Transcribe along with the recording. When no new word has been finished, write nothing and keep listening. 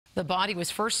The body was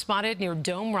first spotted near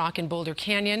Dome Rock in Boulder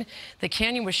Canyon. The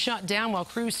canyon was shut down while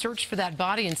crews searched for that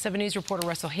body, and 7 News reporter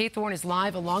Russell Haythorne is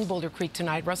live along Boulder Creek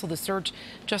tonight. Russell, the search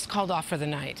just called off for the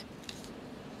night.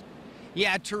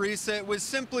 Yeah, Teresa, it was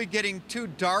simply getting too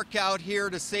dark out here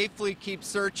to safely keep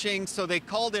searching, so they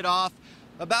called it off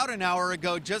about an hour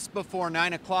ago, just before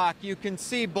 9 o'clock. You can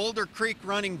see Boulder Creek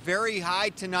running very high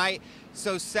tonight,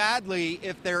 so sadly,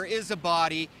 if there is a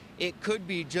body, it could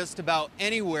be just about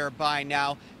anywhere by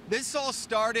now. This all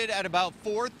started at about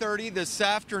 4:30 this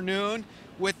afternoon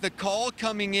with the call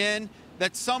coming in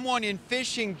that someone in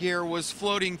fishing gear was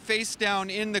floating face down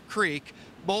in the creek.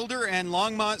 Boulder and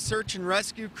Longmont search and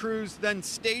rescue crews then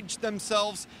staged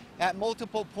themselves at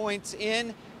multiple points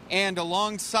in and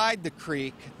alongside the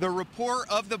creek. The report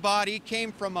of the body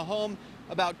came from a home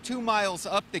about 2 miles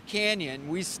up the canyon.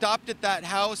 We stopped at that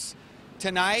house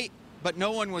tonight, but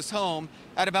no one was home.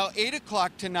 At about 8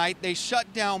 o'clock tonight, they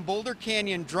shut down Boulder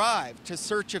Canyon Drive to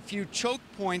search a few choke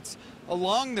points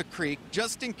along the creek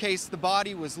just in case the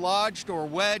body was lodged or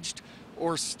wedged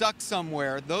or stuck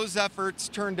somewhere. Those efforts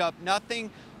turned up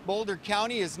nothing. Boulder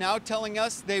County is now telling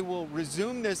us they will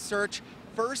resume this search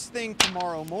first thing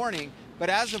tomorrow morning. But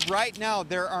as of right now,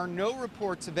 there are no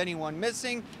reports of anyone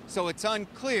missing, so it's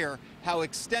unclear how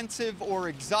extensive or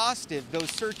exhaustive those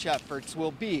search efforts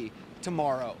will be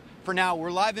tomorrow. For now, we're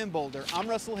live in Boulder. I'm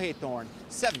Russell Haythorne,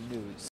 7 News.